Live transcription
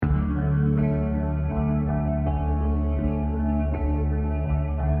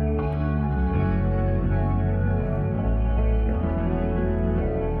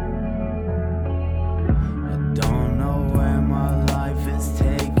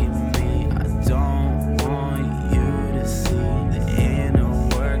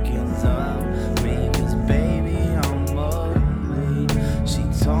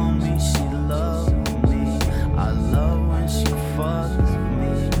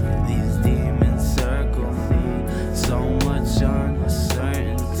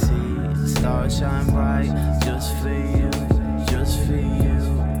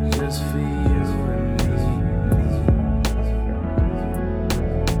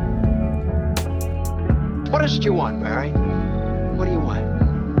What is it you want, Barry? What do you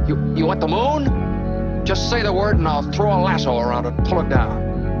want? You want the moon? Just say the word and I'll throw a lasso around it and pull it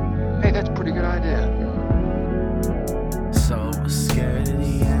down. Hey, that's a pretty good idea.